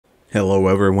Hello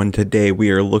everyone, today we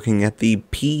are looking at the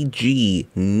PG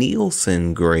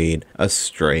Neilson grade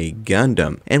Astray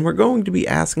Gundam, and we're going to be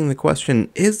asking the question,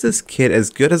 is this kit as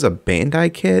good as a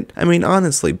Bandai kit? I mean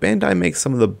honestly, Bandai makes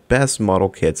some of the best model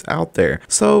kits out there,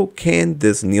 so can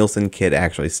this Neilson kit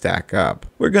actually stack up?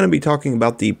 We're going to be talking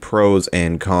about the pros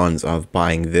and cons of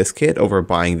buying this kit over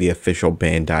buying the official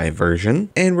Bandai version,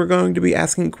 and we're going to be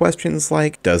asking questions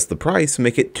like, does the price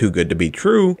make it too good to be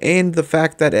true, and the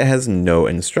fact that it has no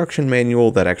instruction manual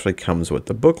that actually comes with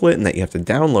the booklet and that you have to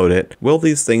download it, will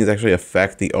these things actually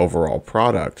affect the overall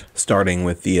product? Starting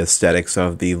with the aesthetics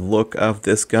of the look of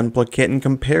this Gunpla kit, and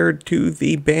compared to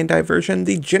the Bandai version,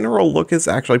 the general look is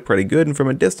actually pretty good, and from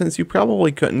a distance you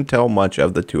probably couldn't tell much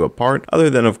of the two apart, other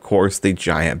than of course the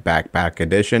giant backpack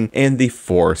edition and the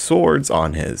 4 swords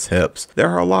on his hips. There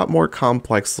are a lot more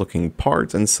complex looking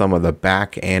parts in some of the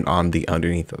back and on the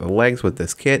underneath of the legs with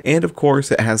this kit, and of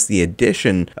course it has the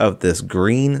addition of this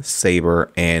green saber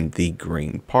and the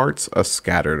green parts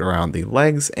scattered around the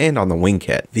legs and on the wing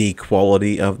kit. The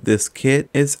quality of this kit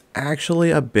is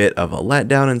actually a bit of a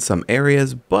letdown in some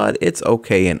areas, but it's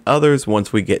okay in others.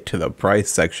 Once we get to the price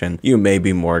section, you may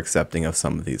be more accepting of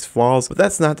some of these flaws, but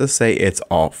that's not to say it's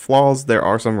all flaws. There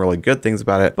are some really good things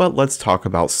about it, but let's talk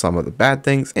about some of the bad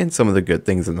things and some of the good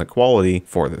things in the quality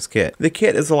for this kit. The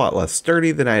kit is a lot less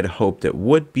sturdy than I had hoped it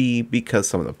would be because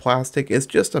some of the plastic is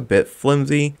just a bit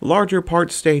flimsy. Larger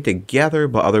parts stay together,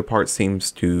 but other parts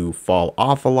seems to fall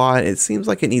off a lot. It seems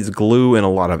like it needs glue in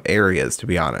a lot of areas, to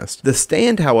be honest. The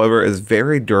stand, however, is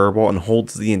very durable and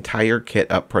holds the entire kit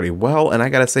up pretty well, and I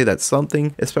gotta say that's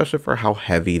something, especially for how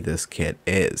heavy this kit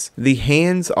is. The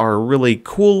hands are really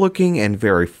cool looking and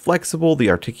very flexible. The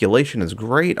articulation is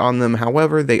great on them,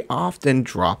 however, they often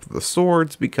drop the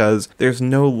swords because there's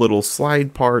no little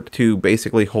slide part to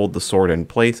basically hold the sword in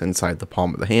place inside the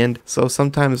palm of the hand, so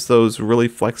sometimes those really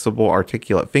flexible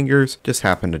articulate fingers just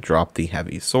happen to drop the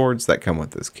heavy swords that come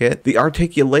with this kit. The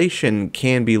articulation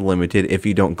can be limited if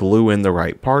you don't glue in the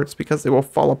right parts because they will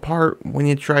fall apart when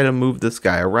you try to move this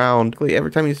guy around.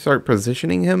 Every time you start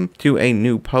positioning him to a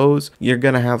new pose, you're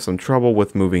gonna have some trouble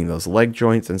with moving those leg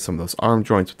joints and some of those arm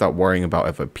joints without worrying about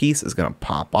if a piece is gonna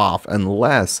pop off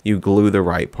unless you glue the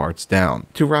right parts down.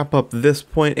 To wrap up this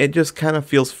point, it just kind of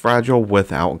feels fragile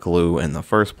without glue in the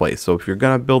first place. So if you're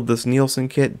gonna build this Neilson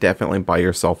kit, definitely buy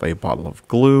yourself a bottle of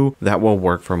glue. That will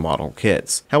work for model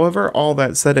kits. However, all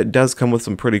that said, it does come with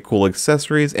some pretty cool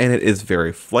accessories and it is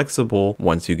very flexible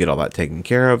once you get all that taken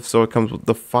care of. So it comes with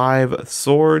the 5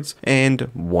 swords and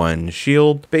 1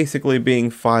 shield, basically being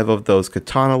 5 of those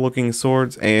katana looking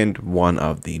swords and 1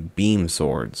 of the beam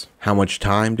swords. How much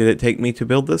time did it take me to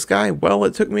build this guy? Well,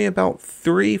 it took me about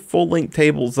 3 full-length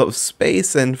tables of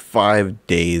space and 5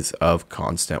 days of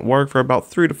constant work for about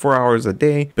 3 to 4 hours a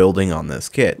day building on this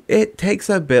kit. It takes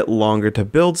a bit longer to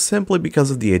build simply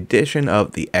because of the addition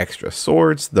of the extra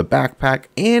swords, the backpack,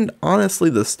 and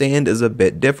honestly the stand is a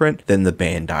bit different than the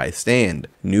Bandai stand.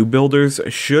 New builders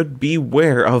should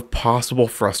beware of possible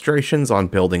frustrations on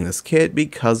building this kit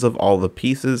because of all the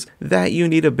pieces that you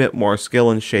need a bit more skill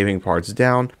in shaving parts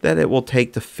down that it will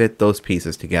take to fit those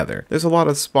pieces together. There's a lot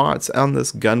of spots on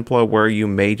this Gunpla where you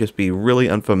may just be really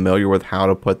unfamiliar with how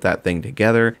to put that thing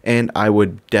together, and I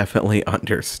would definitely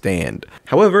understand.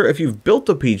 However, if you've built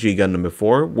a PG Gundam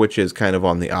before, which is kind of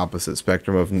on the opposite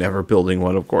spectrum of never building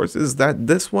one of course, is that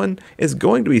this one is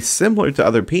going to be similar to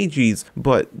other PGs,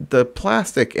 but the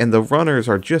plastic and the runners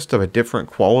are just of a different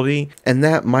quality, and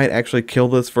that might actually kill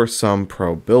this for some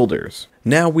pro builders.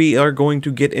 Now we are going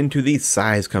to get into the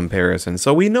size comparison.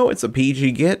 So we know it's a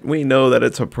PG kit, we know that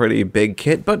it's a pretty big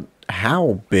kit, but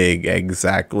how big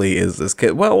exactly is this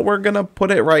kit? Well, we're gonna put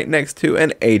it right next to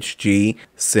an HG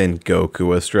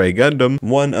Sengoku Astray Gundam,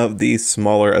 one of the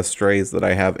smaller Astrays that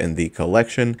I have in the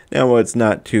collection. Now it's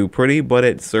not too pretty, but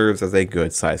it serves as a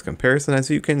good size comparison, as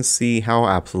you can see how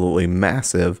absolutely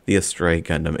massive the Astray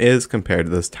Gundam is compared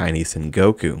to this tiny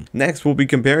Sengoku. Next we'll be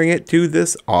comparing it to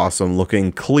this awesome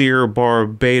looking clear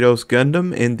Barbados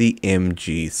Gundam in the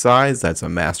MG size. That's a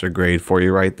master grade for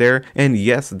you right there, and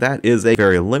yes, that is a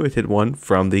very limited one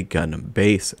from the Gundam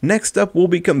base. Next up, we'll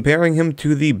be comparing him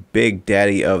to the big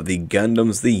daddy of the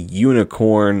Gundams, the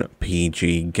Unicorn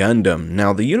PG Gundam.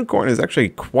 Now, the Unicorn is actually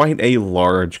quite a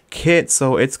large kit,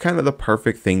 so it's kind of the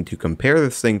perfect thing to compare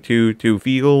this thing to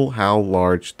feel how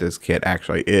large this kit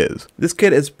actually is. This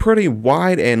kit is pretty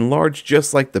wide and large,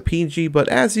 just like the PG, but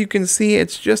as you can see,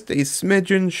 it's just a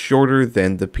smidgen shorter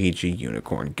than the PG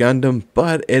Unicorn Gundam,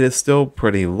 but it is still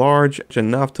pretty large,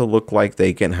 enough to look like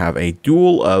they can have a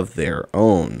duel of of their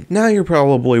own. Now you're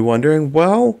probably wondering,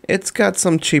 well, it's got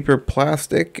some cheaper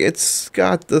plastic, it's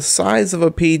got the size of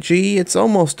a PG, it's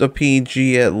almost a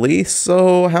PG at least,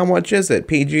 so how much is it?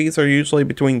 PGs are usually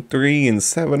between $300 and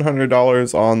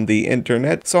 $700 on the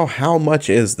internet, so how much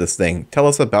is this thing? Tell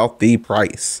us about the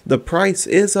price. The price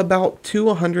is about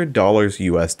 $200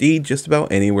 USD, just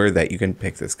about anywhere that you can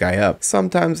pick this guy up.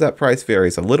 Sometimes that price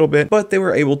varies a little bit, but they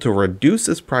were able to reduce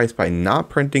this price by not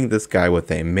printing this guy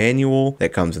with a manual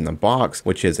that comes in the box,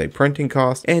 which is a printing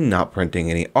cost, and not printing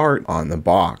any art on the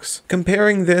box.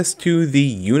 Comparing this to the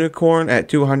unicorn at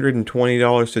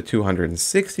 $220 to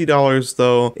 $260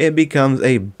 though, it becomes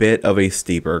a bit of a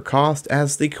steeper cost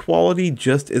as the quality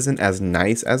just isn't as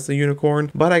nice as the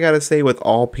unicorn, but I gotta say with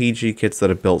all PG kits that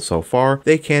I've built so far,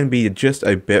 they can be just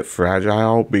a bit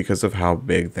fragile because of how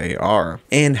big they are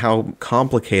and how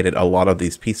complicated a lot of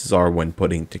these pieces are when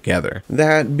putting together.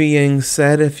 That being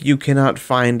said, if you cannot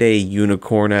find a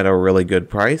unicorn at a really good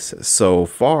price, so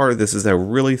far this is a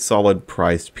really solid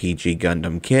priced PG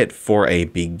Gundam kit for a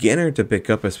beginner to pick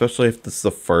up, especially if this is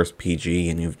the first PG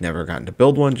and you've never gotten to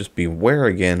build one. Just beware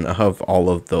again of all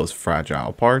of those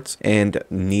fragile parts and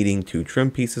needing to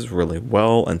trim pieces really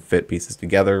well and fit pieces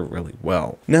together really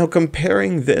well. Now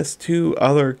comparing this to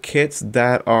other kits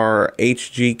that are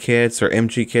HG kits or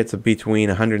MG kits of between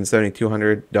 $170 to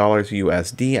 $200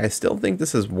 USD, I still think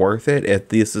this is worth it if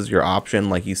this is your option.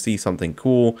 Like you see something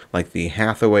cool like the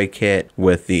Hathaway kit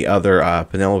with the other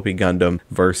Penelope Gundam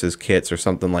versus kits or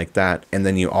something like that, and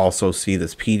then you also see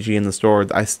this PG in the store,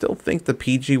 I still think the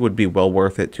PG would be well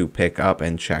worth it to pick up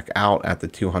and check out at the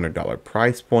 $200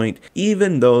 price point,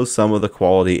 even though some of the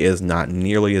quality is not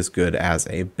nearly as good as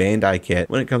a Bandai kit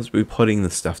when it comes to putting the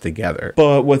stuff together.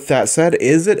 But with that said,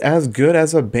 is it as good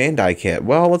as a Bandai kit?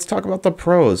 Well, let's talk about the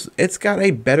pros. It's got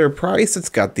a better price, it's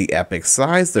got the epic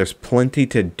size, there's plenty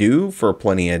to do for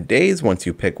plenty of days once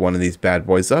you pick one of these bad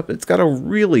boys up. It's got a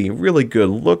really good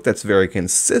look that's very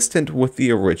consistent with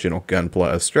the original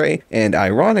Gunpla Astray, and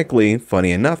ironically,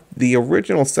 funny enough, the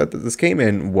original set that this came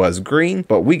in was green,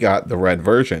 but we got the red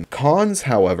version. Cons,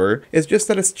 however, is just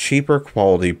that it's cheaper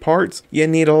quality parts. You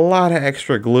need a lot of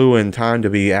extra glue and time to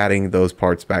be adding those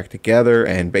parts back together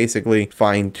and basically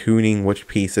fine-tuning which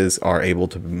pieces are able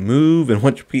to move and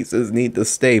which pieces need to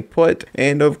stay put.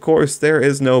 And of course, there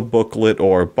is no booklet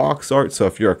or box art, so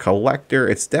if you're a collector,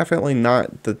 it's definitely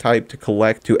not the type to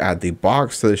collect to add the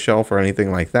box to the shelf or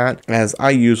anything like that, as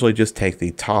I usually just take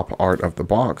the top art of the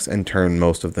box and turn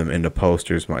most of them into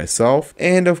posters myself.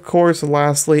 And of course,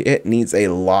 lastly, it needs a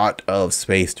lot of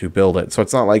space to build it, so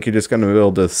it's not like you're just going to be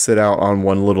able to sit out on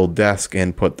one little desk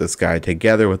and put this guy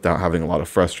together without having a lot of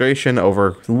frustration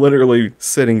over literally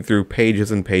sitting through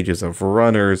pages and pages of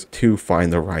runners to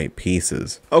find the right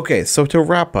pieces. Okay, so to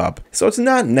wrap up, so it's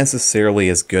not necessarily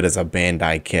as good as a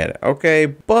Bandai kit, okay,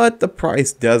 but the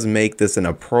price does make this an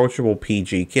approachable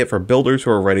PG kit for builders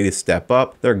who are ready to step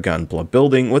up their Gunpla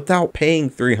building without paying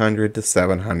 $300 to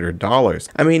 $700.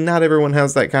 I mean, not everyone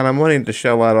has that kind of money to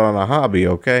shell out on a hobby,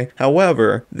 okay?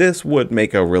 However, this would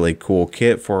make a really cool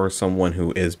kit for someone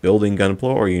who is building Gunpla,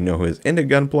 or you know who is into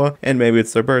Gunpla, and maybe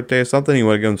it's their birthday or something, you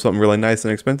want to give them something really nice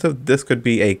and expensive. This could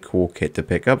be a cool kit to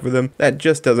pick up for them that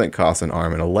just doesn't cost an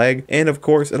arm and a leg, and of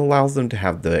course it allows them to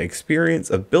have the experience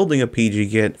of building a PG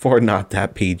kit for not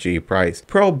that PG price.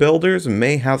 Pro builders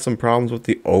may have some problems with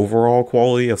the overall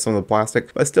quality of some of the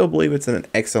plastic, but I still believe it's an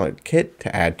excellent kit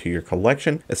to add to your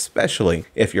collection, especially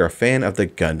if you're a fan of the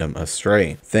Gundam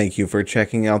Astray. Thank you for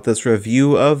checking out this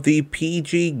review of the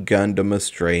PG Gundam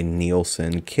Astray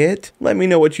Neilson Kit. Let me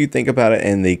know what you think about it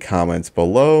in the comments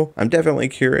below. I'm definitely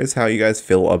curious how you guys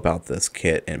feel about this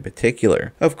kit in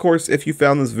particular. Of course, if you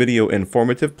found this video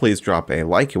informative, please drop a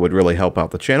like. It would really help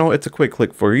out the channel. It's a quick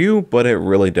click for you, but it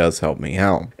really does help me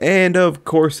out. And of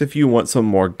course, if you want some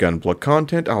more Gunpla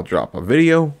content, I'll drop a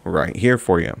video right here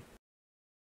for you.